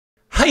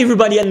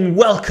everybody, and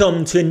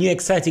welcome to a new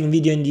exciting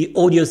video in the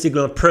audio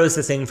signal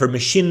processing for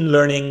machine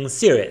learning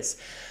series.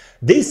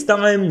 This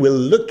time we'll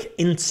look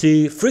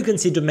into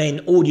frequency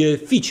domain audio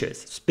features.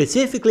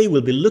 Specifically,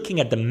 we'll be looking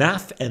at the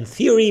math and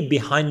theory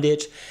behind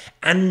it,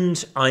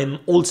 and I'm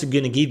also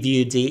going to give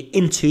you the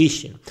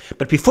intuition.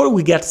 But before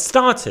we get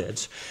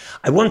started,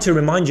 I want to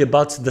remind you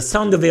about the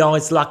Sound of AI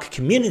Slack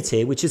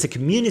community, which is a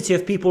community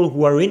of people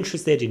who are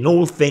interested in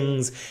all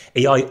things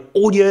AI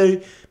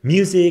audio,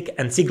 music,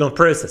 and signal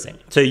processing.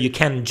 So you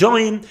can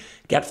join,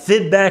 get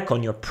feedback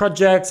on your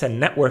projects, and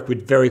network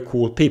with very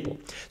cool people.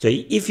 So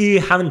if you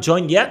haven't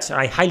joined yet,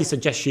 I highly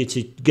suggest you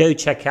to go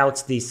check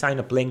out the sign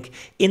up link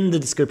in the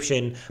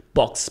description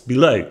box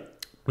below.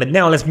 But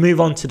now let's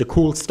move on to the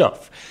cool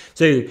stuff.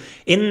 So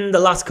in the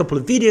last couple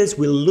of videos,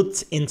 we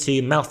looked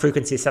into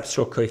mouth-frequency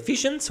substrate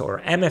coefficients, or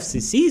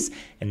MFCCs,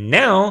 and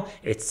now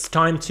it's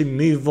time to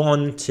move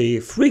on to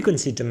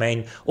frequency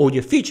domain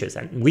audio features.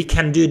 And we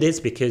can do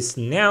this because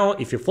now,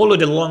 if you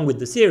followed along with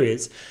the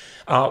series,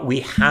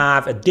 we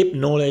have a deep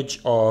knowledge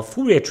of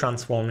Fourier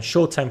transform,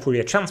 short-time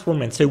Fourier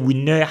transform, and so we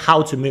know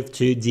how to move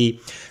to the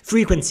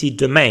frequency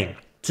domain.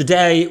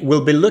 Today,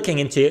 we'll be looking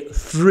into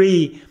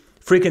three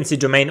frequency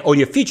domain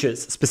audio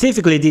features.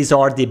 Specifically, these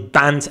are the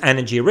band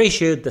energy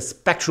ratio, the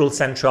spectral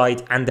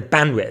centroid, and the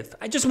bandwidth.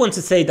 I just want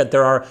to say that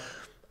there are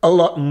a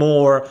lot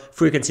more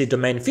frequency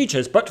domain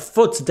features, but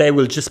for today,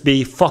 we'll just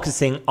be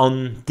focusing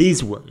on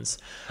these ones.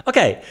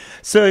 Okay,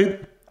 so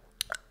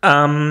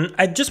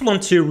I just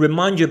want to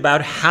remind you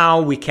about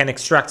how we can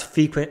extract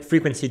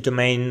frequency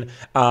domain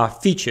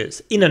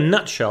features. In a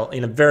nutshell,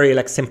 in a very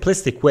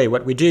simplistic way,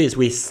 what we do is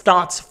we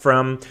start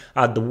from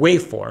the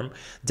waveform,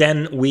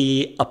 then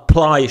we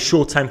apply a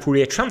short-time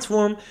Fourier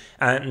transform,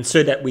 and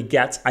so that we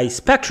get a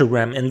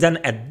spectrogram, and then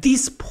at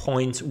this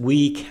point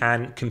we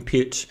can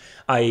compute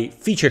a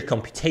feature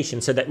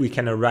computation so that we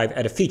can arrive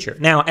at a feature.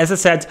 Now, as I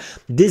said,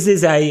 this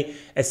is a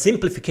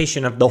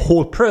simplification of the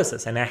whole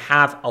process, and I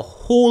have a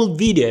whole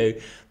video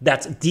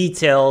that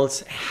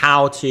details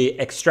how to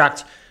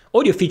extract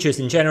audio features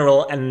in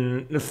general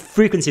and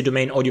frequency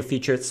domain audio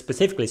features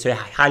specifically. So I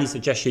highly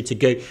suggest you to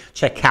go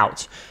check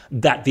out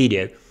that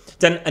video.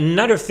 Then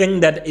another thing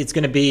that is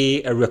going to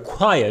be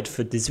required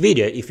for this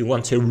video, if you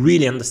want to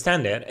really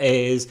understand it,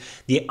 is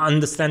the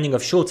understanding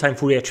of short-time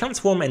Fourier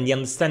transform and the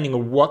understanding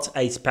of what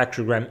a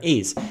spectrogram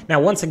is. Now,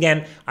 once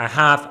again, I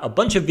have a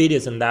bunch of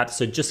videos on that,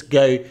 so just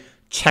go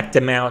check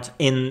them out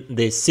in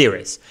this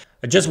series.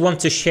 I just want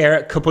to share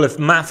a couple of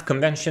math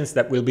conventions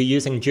that we'll be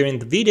using during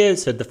the video.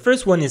 So the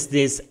first one is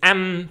this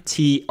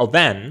MT of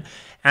n.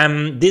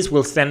 This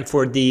will stand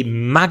for the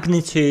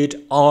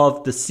magnitude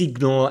of the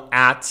signal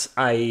at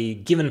a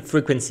given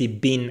frequency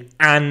bin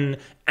n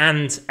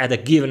and at a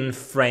given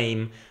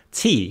frame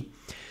t.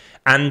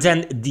 And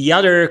then the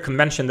other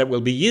convention that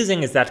we'll be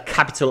using is that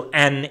capital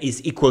N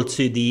is equal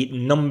to the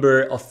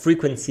number of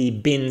frequency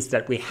bins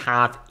that we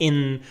have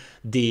in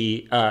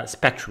the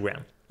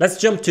spectrogram. Let's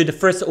jump to the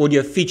first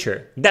audio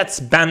feature. That's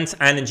band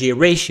energy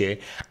ratio.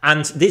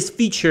 And this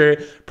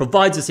feature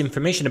provides us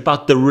information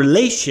about the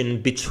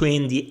relation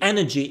between the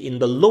energy in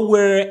the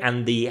lower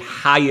and the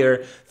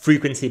higher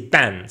frequency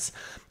bands.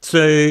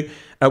 So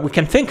we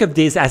can think of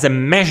this as a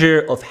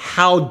measure of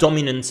how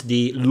dominant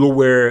the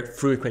lower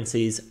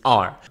frequencies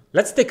are.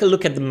 Let's take a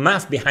look at the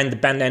math behind the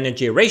band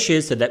energy ratio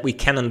so that we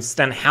can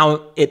understand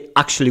how it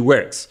actually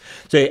works.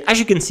 So as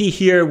you can see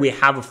here, we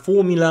have a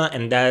formula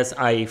and there's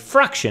a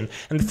fraction.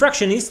 And the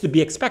fraction is to be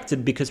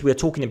expected because we're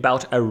talking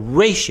about a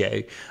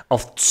ratio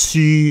of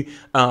two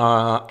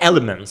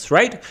elements,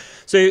 right?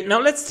 So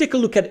now let's take a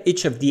look at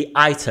each of the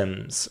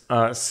items.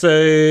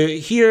 So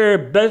here,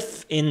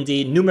 both in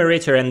the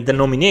numerator and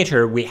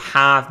denominator, we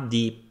have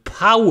the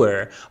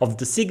power of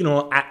the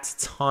signal at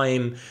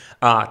time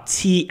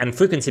t and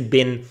frequency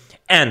bin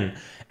n.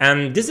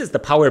 And this is the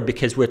power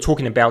because we're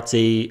talking about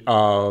the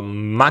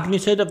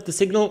magnitude of the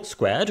signal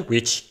squared,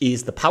 which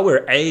is the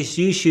power, as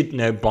you should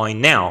know by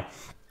now.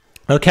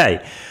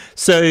 Okay,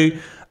 so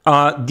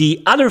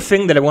the other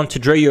thing that I want to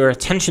draw your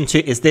attention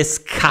to is this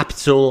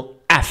capital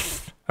F.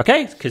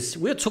 Okay, because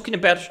we're talking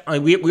about,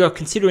 we are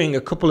considering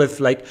a couple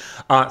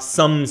of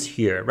sums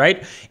here,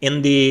 right?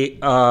 In the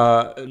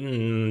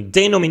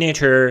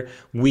denominator,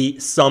 we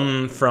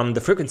sum from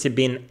the frequency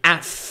bin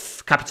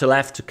F, capital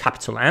F to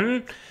capital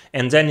N.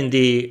 And then in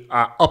the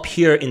up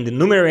here in the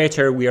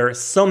numerator, we are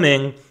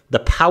summing the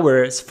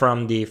powers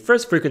from the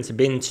first frequency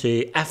bin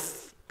to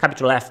F,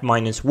 capital F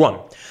minus 1.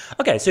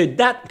 Okay, so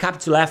that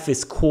capital F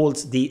is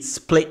called the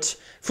split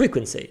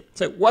frequency.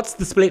 So what's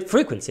the split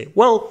frequency?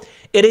 Well,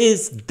 it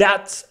is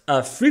that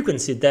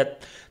frequency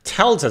that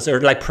tells us,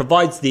 or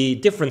provides the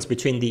difference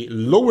between the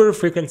lower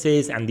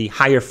frequencies and the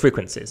higher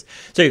frequencies.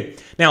 So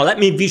now let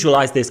me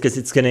visualize this because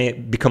it's going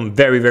to become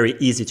very, very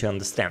easy to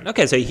understand.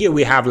 Okay, so here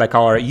we have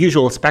our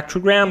usual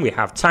spectrogram. We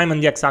have time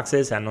on the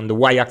x-axis, and on the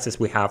y-axis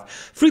we have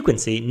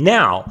frequency.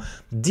 Now,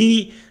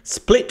 the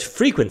split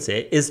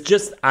frequency is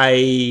just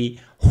a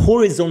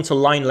horizontal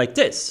line like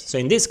this. So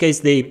in this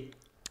case, the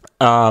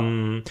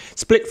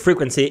split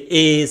frequency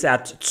is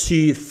at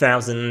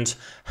 2000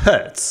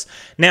 hertz.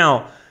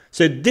 Now,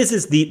 So this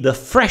is the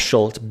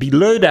threshold.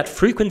 Below that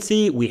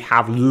frequency, we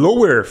have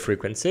lower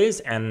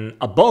frequencies, and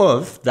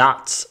above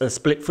that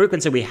split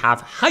frequency, we have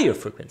higher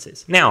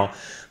frequencies. Now,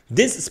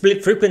 this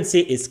split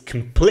frequency is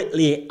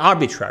completely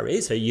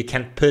arbitrary, so you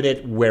can put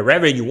it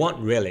wherever you want,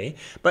 really.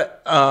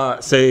 But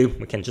so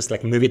we can just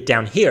like move it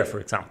down here, for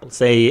example,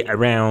 say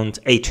around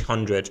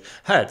 800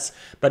 Hertz.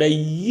 But a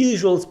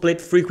usual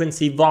split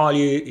frequency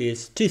value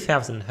is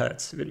 2000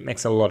 Hertz. It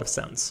makes a lot of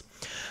sense.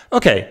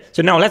 Okay,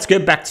 so now let's go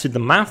back to the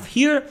math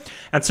here.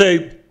 And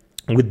so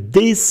with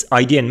this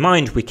idea in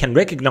mind, we can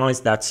recognize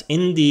that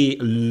in the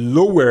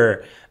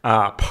lower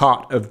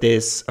part of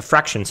this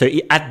fraction, so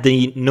at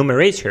the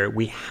numerator,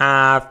 we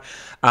have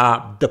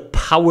the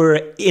power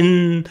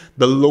in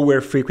the lower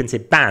frequency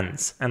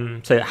bands.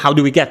 And so how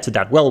do we get to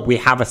that? Well, we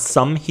have a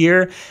sum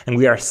here, and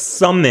we are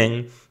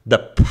summing the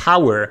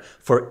power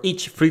for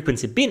each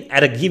frequency bin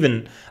at a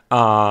given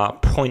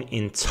point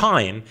in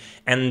time,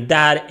 and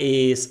that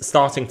is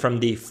starting from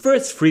the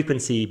first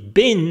frequency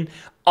bin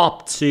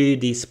up to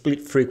the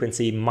split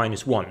frequency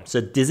 -1.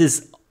 So this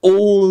is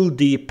all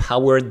the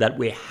power that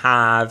we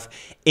have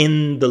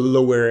in the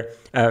lower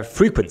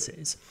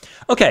frequencies.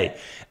 Okay,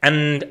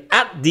 and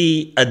at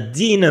the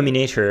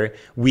denominator,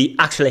 we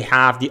actually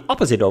have the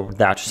opposite of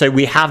that. So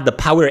we have the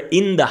power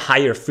in the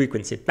higher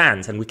frequency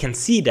bands, and we can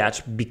see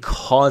that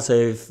because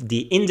of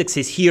the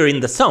indexes here in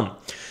the sum.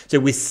 So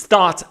we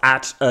start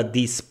at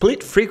the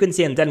split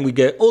frequency, and then we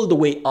go all the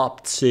way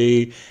up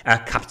to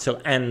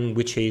capital N,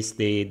 which is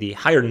the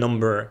higher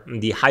number,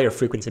 the higher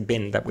frequency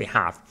bin that we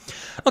have.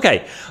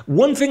 Okay,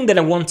 one thing that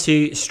I want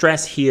to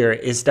stress here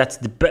is that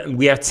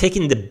we are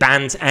taking the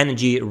band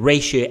energy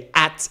ratio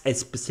at a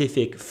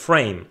specific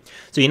frame.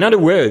 So in other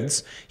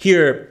words,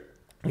 here,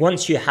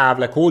 once you have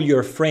like all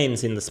your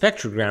frames in the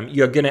spectrogram,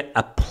 you're going to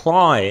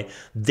apply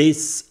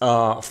this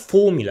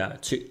formula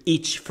to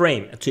each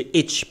frame, to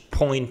each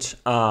point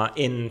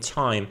in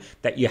time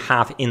that you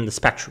have in the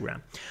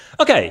spectrogram.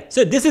 Okay,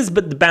 so this is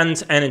the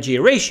band energy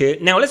ratio.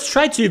 Now let's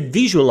try to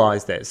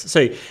visualize this.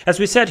 So as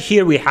we said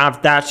here, we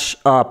have that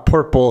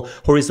purple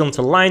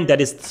horizontal line that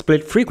is the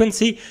split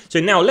frequency. So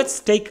now let's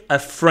take a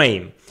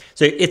frame.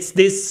 So it's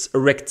this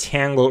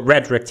rectangle,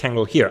 red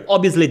rectangle here.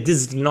 Obviously, this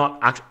is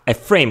not a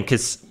frame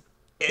because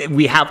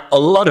we have a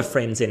lot of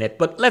frames in it,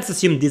 but let's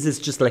assume this is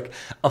just like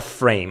a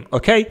frame,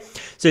 okay?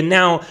 So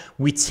now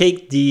we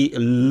take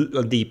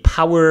the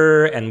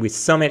power and we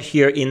sum it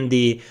here in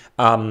the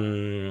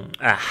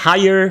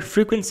higher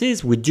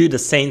frequencies. We do the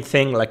same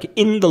thing like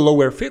in the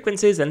lower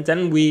frequencies, and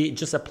then we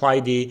just apply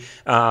the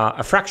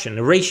a fraction,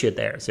 a ratio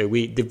there. So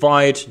we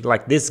divide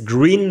like this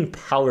green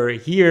power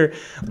here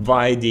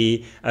by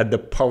the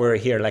power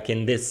here, like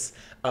in this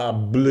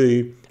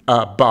blue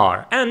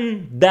bar,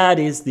 and that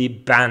is the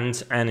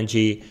band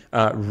energy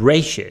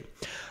ratio.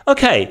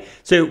 Okay,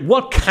 so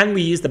what can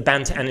we use the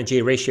band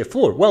energy ratio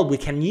for? Well, we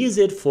can use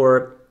it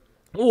for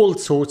all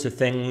sorts of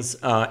things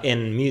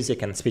in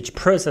music and speech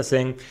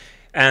processing,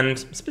 and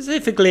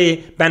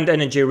specifically band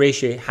energy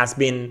ratio has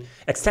been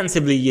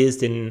extensively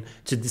used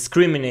to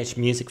discriminate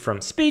music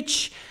from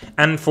speech,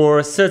 and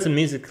for certain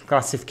music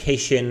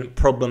classification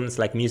problems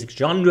like music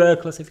genre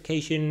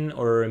classification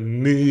or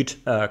mood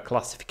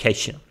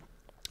classification.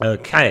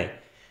 Okay,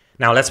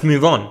 now let's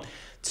move on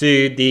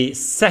to the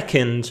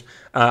second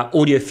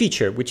audio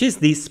feature, which is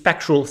the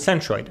spectral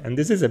centroid. And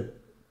this is a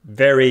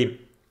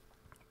very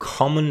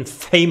common,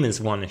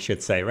 famous one, I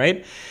should say,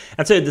 right?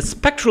 And so the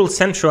spectral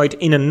centroid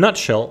in a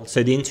nutshell,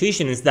 so the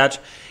intuition is that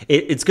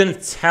it's going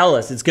to tell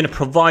us, it's going to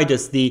provide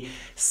us the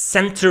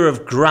center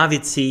of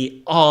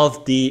gravity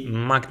of the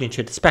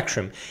magnitude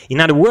spectrum. In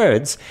other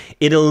words,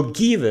 it'll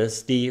give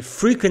us the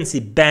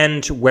frequency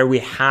band where we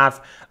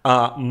have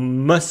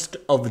most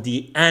of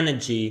the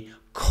energy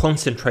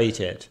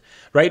concentrated,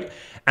 right?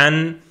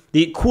 And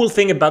the cool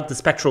thing about the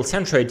spectral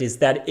centroid is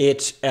that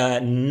it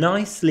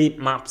nicely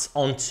maps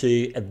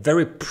onto a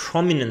very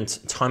prominent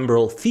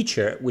timbral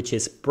feature, which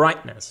is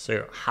brightness,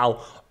 so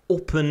how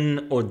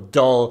open or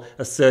dull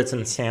a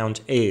certain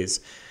sound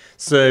is.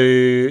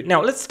 So now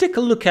let's take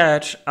a look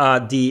at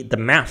the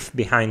math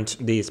behind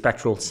the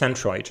spectral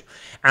centroid.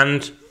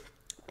 And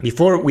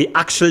before we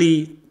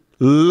actually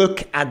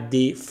look at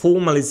the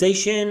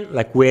formalization,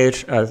 like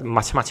with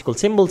mathematical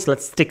symbols,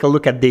 let's take a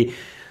look at the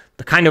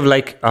kind of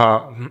like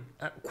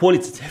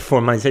qualitative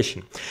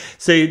formalization.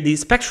 So the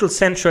spectral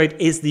centroid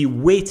is the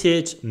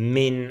weighted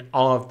mean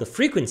of the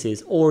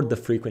frequencies, or the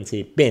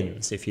frequency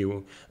bins, if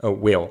you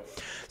will.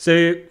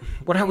 So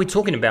what are we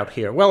talking about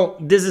here? Well,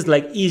 this is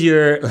like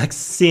easier like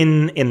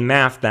seen in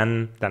math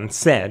than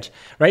said,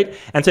 right?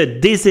 And so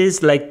this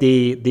is like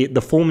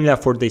the formula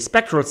for the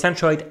spectral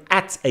centroid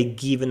at a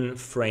given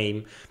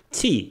frame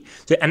T.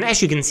 So, and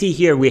as you can see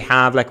here, we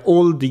have like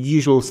all the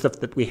usual stuff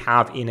that we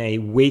have in a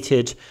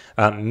weighted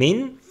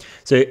min.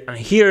 So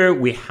here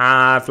we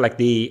have like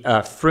the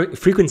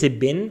frequency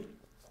bin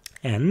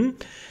N,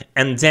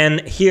 and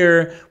then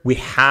here we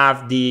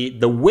have the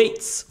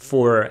weights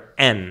for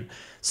N.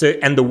 So,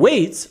 and the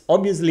weights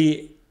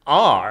obviously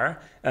are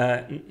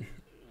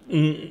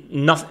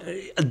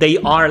they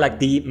are like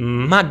the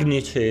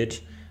magnitude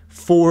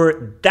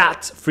for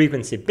that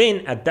frequency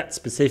bin at that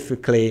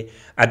specific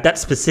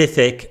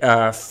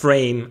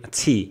frame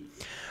t.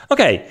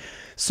 Okay,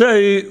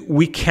 so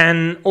we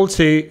can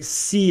also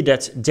see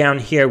that down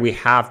here we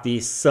have the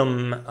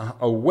sum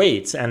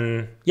weights,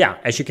 and yeah,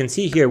 as you can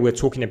see here, we're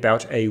talking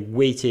about a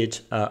weighted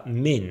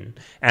min,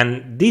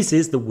 and this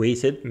is the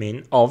weighted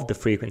min of the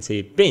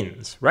frequency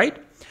bins, right?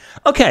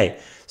 Okay,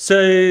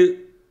 so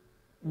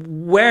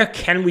where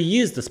can we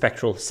use the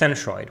spectral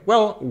centroid?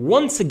 Well,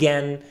 once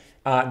again,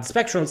 the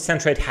spectral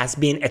centroid has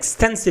been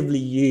extensively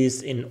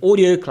used in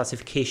audio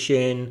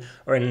classification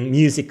or in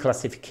music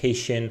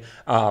classification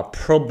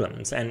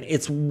problems, and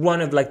it's one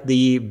of like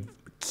the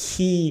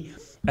key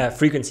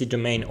frequency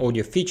domain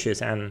audio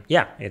features, and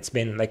yeah, it's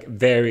been like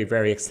very,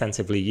 very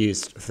extensively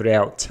used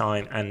throughout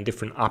time and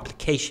different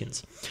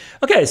applications.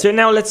 Okay, so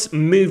now let's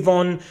move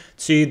on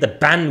to the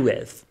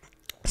bandwidth.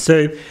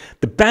 So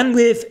the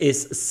bandwidth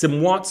is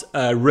somewhat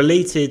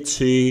related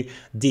to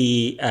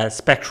the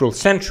spectral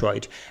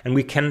centroid, and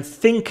we can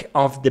think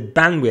of the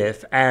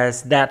bandwidth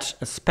as that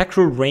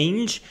spectral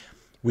range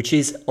which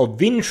is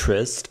of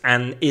interest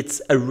and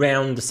it's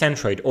around the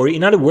centroid. Or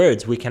in other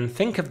words, we can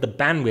think of the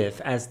bandwidth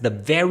as the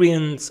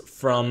variance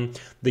from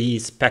the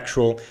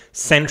spectral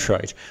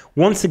centroid.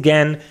 Once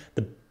again,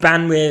 the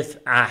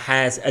bandwidth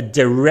has a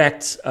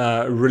direct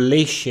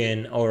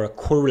relation or a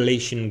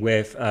correlation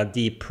with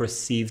the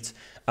perceived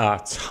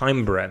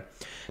timbre.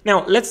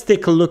 Now let's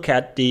take a look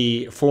at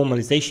the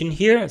formalization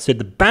here. So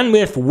the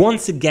bandwidth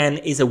once again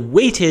is a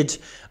weighted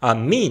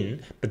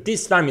mean, but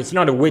this time it's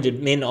not a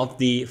weighted mean of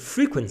the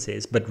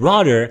frequencies, but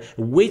rather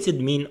a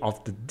weighted mean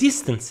of the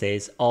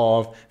distances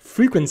of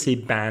frequency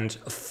band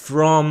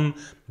from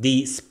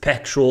the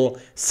spectral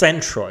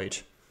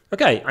centroid.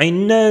 Okay, I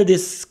know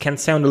this can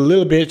sound a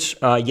little bit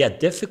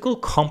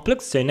difficult,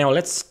 complex. So now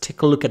let's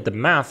take a look at the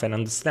math and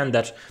understand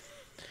that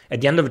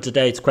at the end of the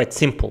day it's quite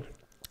simple.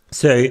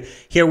 So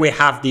here we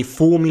have the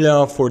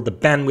formula for the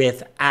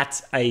bandwidth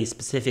at a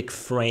specific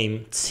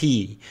frame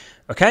t,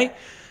 okay?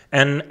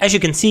 And as you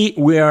can see,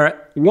 we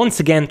are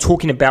once again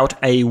talking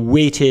about a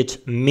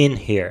weighted min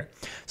here.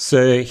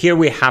 So here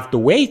we have the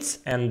weights,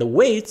 and the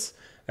weights,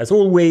 as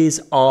always,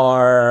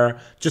 are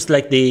just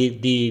like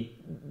the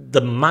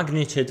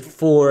magnitude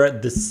for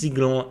the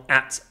signal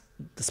at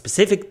the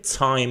specific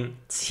time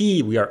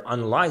t we are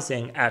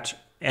analyzing at,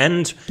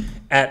 and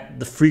at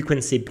the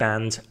frequency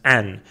band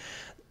n.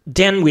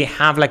 Then we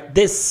have like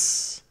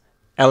this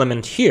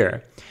element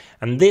here,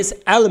 and this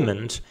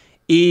element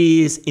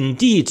is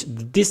indeed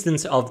the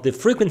distance of the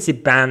frequency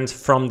band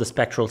from the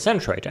spectral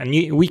centroid,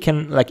 and we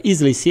can like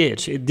easily see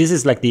it. This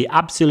is like the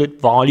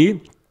absolute value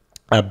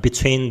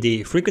between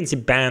the frequency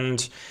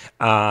band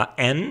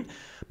n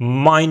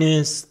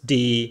minus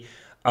the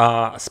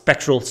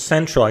spectral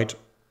centroid,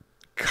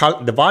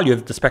 the value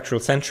of the spectral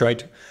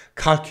centroid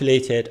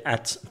calculated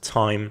at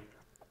time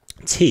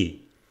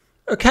t.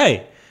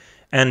 Okay.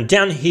 And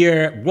down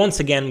here, once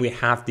again, we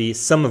have the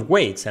sum of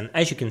weights. And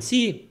as you can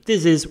see,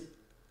 this is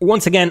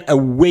once again a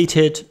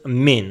weighted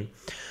min.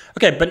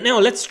 Okay, but now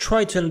let's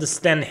try to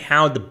understand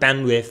how the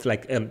bandwidth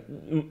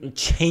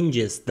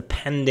changes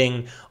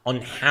depending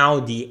on how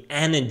the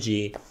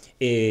energy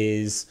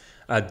is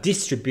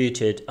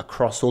distributed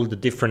across all the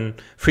different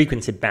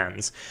frequency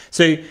bands.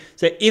 So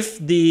if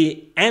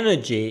the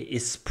energy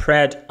is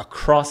spread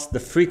across the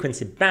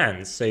frequency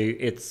bands, so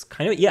it's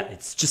kind of,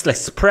 it's just like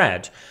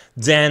spread,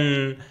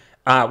 then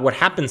what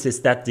happens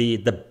is that the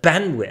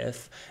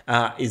bandwidth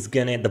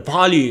the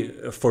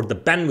value for the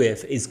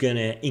bandwidth is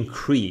gonna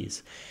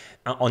increase.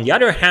 On the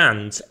other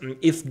hand,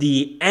 if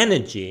the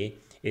energy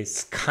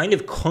is kind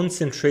of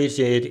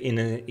concentrated in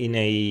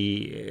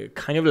a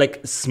kind of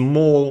like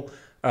small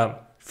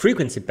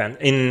frequency band,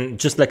 in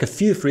just like a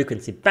few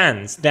frequency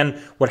bands,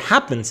 then what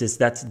happens is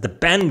that the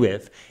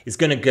bandwidth is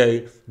going to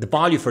go, the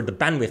value for the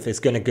bandwidth is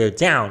going to go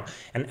down.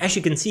 And as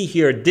you can see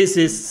here, this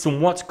is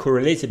somewhat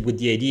correlated with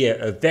the idea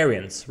of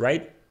variance,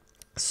 right?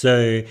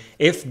 So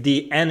if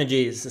the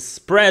energy is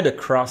spread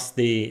across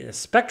the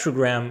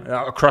spectrogram,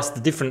 across the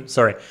different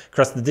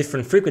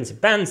frequency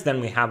bands, then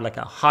we have like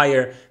a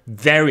higher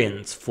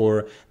variance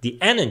for the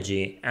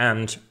energy.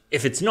 And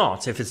if it's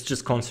not, if it's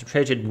just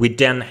concentrated, we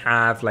then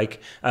have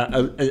like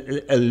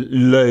a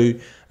low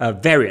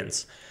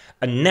variance.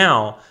 And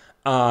now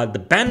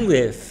the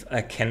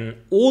bandwidth can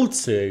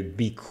also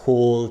be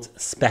called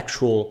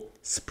spectral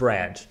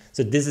spread.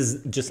 So this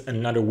is just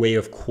another way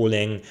of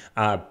calling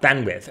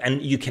bandwidth.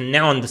 And you can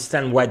now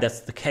understand why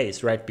that's the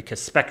case, right?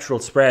 Because spectral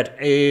spread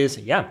is,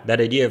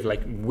 that idea of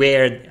like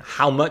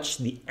how much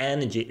the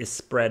energy is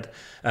spread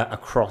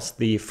across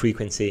the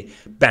frequency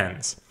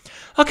bands.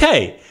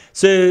 Okay,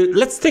 so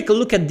let's take a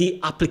look at the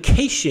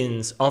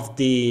applications of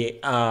the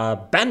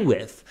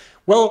bandwidth.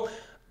 Well,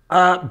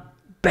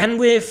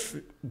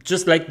 bandwidth,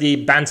 just like the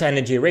band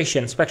energy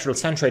ratio, spectral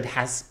centroid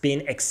has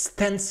been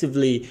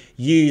extensively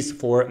used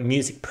for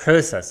music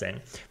processing.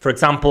 For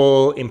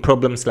example, in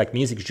problems like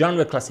music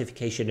genre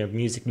classification or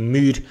music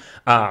mood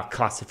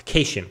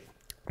classification.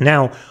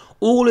 Now,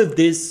 all of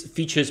these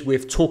features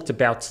we've talked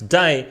about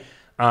today,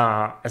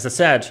 as I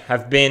said,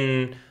 have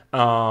been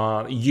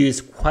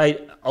used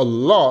quite a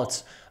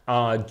lot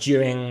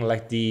during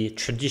like the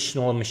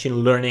traditional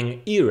machine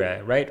learning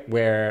era, right?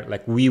 Where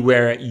like we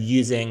were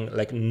using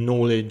like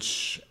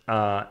knowledge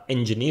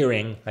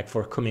engineering, like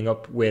for coming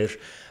up with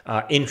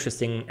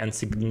interesting and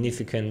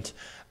significant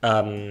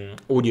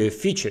audio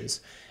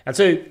features. And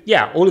so,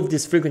 yeah, all of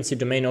these frequency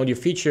domain audio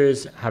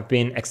features have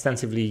been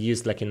extensively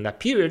used like in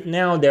that period.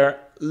 Now they're a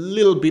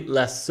little bit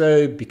less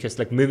so because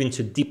like moving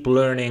to deep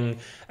learning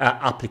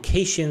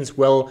applications,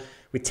 well,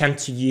 we tend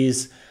to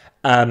use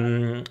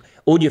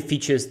audio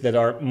features that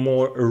are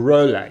more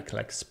raw-like,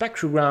 like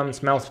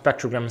spectrograms, melt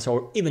spectrograms,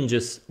 or even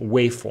just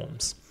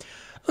waveforms.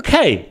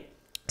 Okay,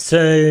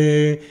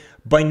 so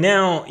by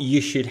now you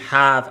should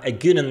have a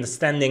good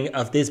understanding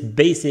of this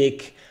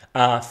basic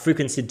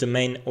frequency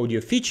domain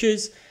audio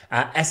features.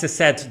 As I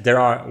said,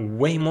 there are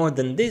way more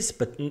than this,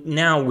 but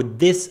now with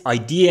this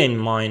idea in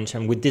mind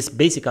and with this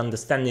basic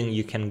understanding,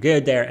 you can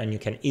go there and you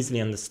can easily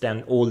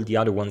understand all the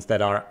other ones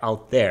that are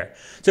out there.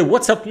 So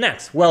what's up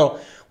next? Well,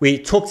 we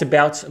talked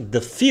about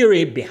the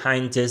theory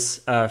behind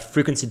this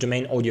frequency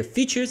domain audio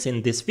features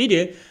in this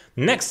video.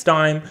 Next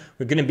time,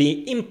 we're going to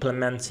be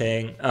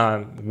implementing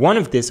one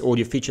of these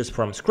audio features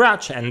from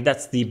scratch, and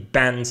that's the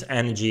band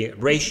energy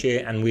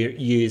ratio, and we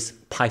use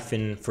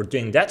Python for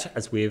doing that,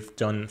 as we've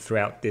done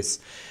throughout this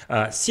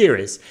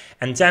series.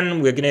 And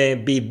then we're going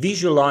to be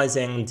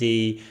visualizing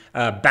the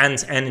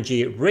band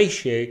energy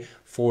ratio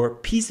for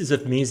pieces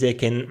of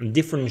music in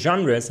different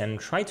genres and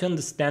try to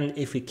understand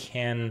if we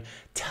can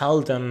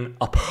tell them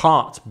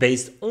apart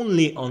based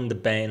only on the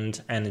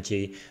band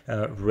energy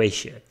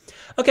ratio.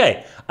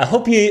 Okay, I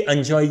hope you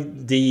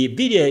enjoyed the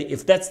video.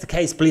 If that's the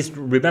case, please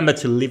remember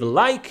to leave a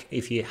like.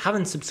 If you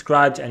haven't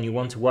subscribed and you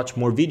want to watch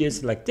more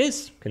videos like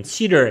this,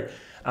 consider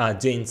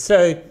doing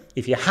so.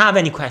 If you have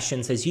any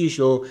questions, as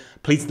usual,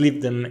 please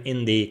leave them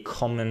in the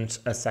comment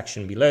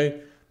section below.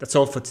 That's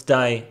all for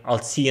today. I'll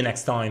see you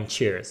next time.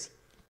 Cheers.